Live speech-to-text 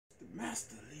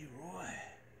Master Leroy.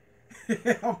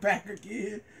 I'm back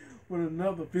again with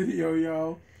another video,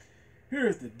 y'all.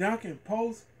 Here's the Dunkin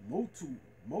Post multi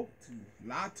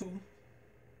latte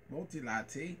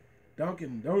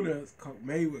Dunkin Donuts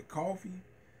made with coffee.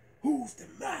 Who's the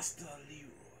master, Leroy?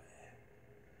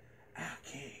 I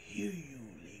can't hear you,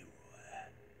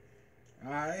 Leroy.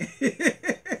 Alright.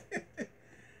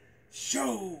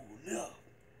 Show up.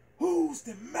 Who's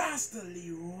the master,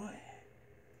 Leroy?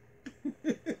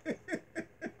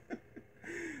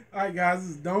 Alright guys,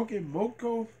 this is Dunkin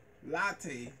Mocha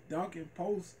Latte Dunkin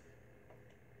Post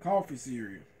coffee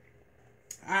cereal.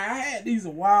 I had these a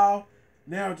while.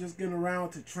 Now just getting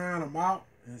around to trying them out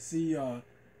and see how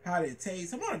they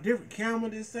taste. I'm on a different camera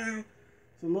this time.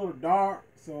 It's a little dark,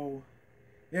 so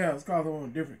yeah, it's cause I'm on a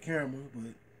different camera,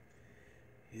 but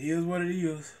it is what it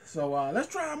is. So let's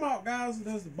try them out, guys.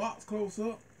 There's the box close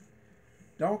up.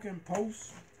 Dunkin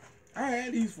Post. I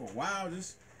had these for a while.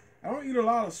 I don't eat a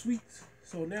lot of sweets,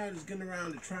 so now just getting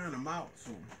around to trying them out.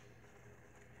 So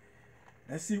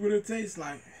let's see what it tastes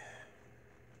like.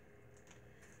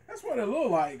 That's what it look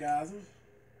like, guys.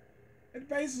 It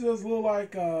basically just look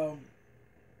like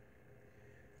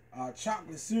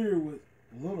chocolate cereal with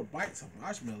little bites of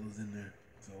marshmallows in there.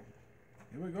 So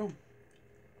here we go.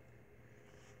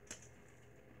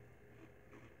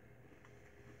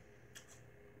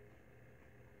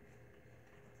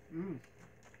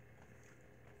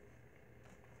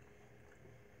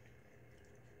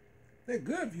 They're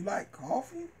good if you like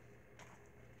coffee.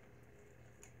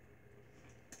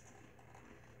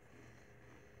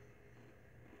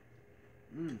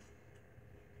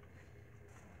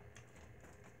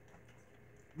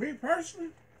 Me personally,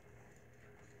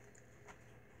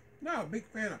 not a big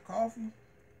fan of coffee.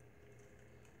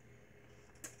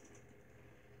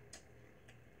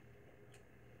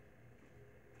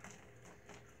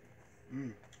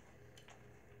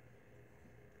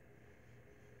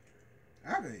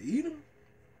 I could eat them,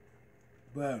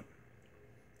 but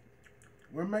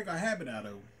we'll make a habit out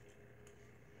of them.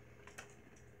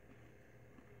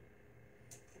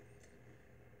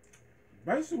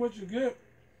 Basically, what you get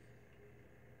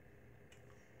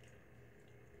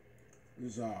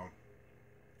is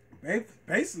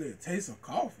basically a taste of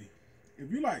coffee.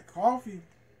 If you like coffee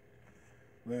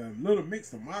with a little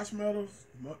mix of marshmallows,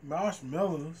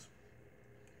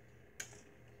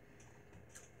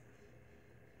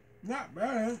 not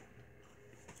bad.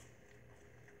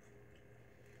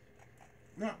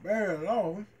 Not bad at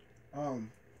all.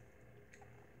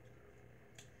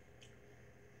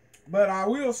 But I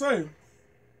will say,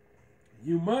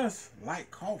 you must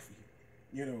like coffee.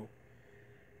 You know,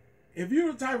 if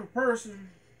you're the type of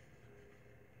person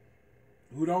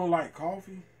who don't like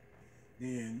coffee,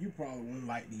 then you probably won't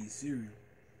like these cereal.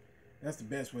 That's the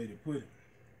best way to put it.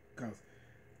 Because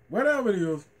whatever it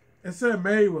is, it said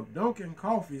made with Dunkin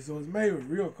coffee, so it's made with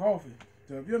real coffee.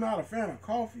 So if you're not a fan of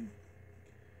coffee,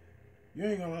 you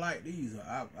ain't gonna like these.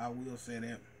 I will say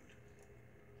that.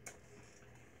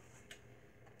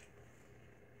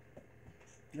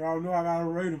 Y'all know I gotta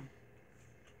rate them.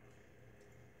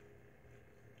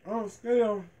 On a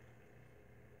scale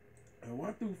of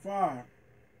 1 through 5,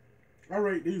 I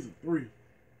rate these a 3.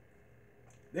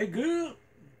 They good,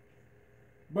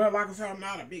 but like I said, I'm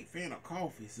not a big fan of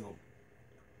coffee, so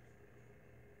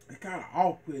it's kind of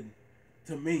off-putting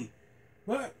to me.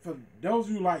 But for those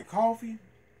who like coffee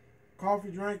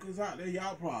drinkers out there,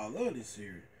 y'all probably love this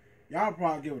cereal. Y'all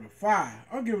probably give it a 5.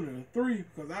 I'm giving it a 3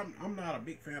 because I'm not a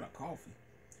big fan of coffee.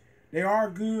 They are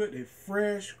good. They're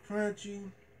fresh,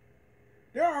 crunchy.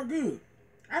 They are good.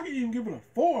 I could even give it a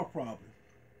 4 probably.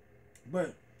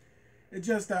 But it's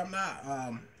just that I'm not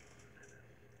a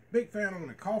big fan on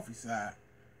the coffee side.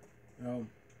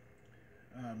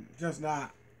 Just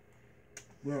not.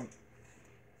 Well,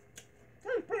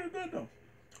 it's pretty good though.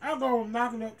 I'll go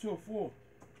knock it up to a 4.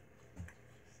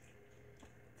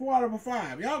 4 out of a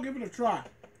 5. Y'all give it a try.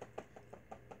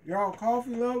 Y'all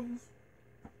coffee lovers,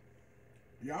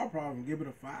 y'all probably give it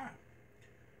a 5.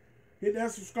 Hit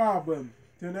that subscribe button.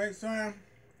 Till next time,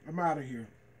 I'm out of here.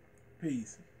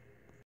 Peace.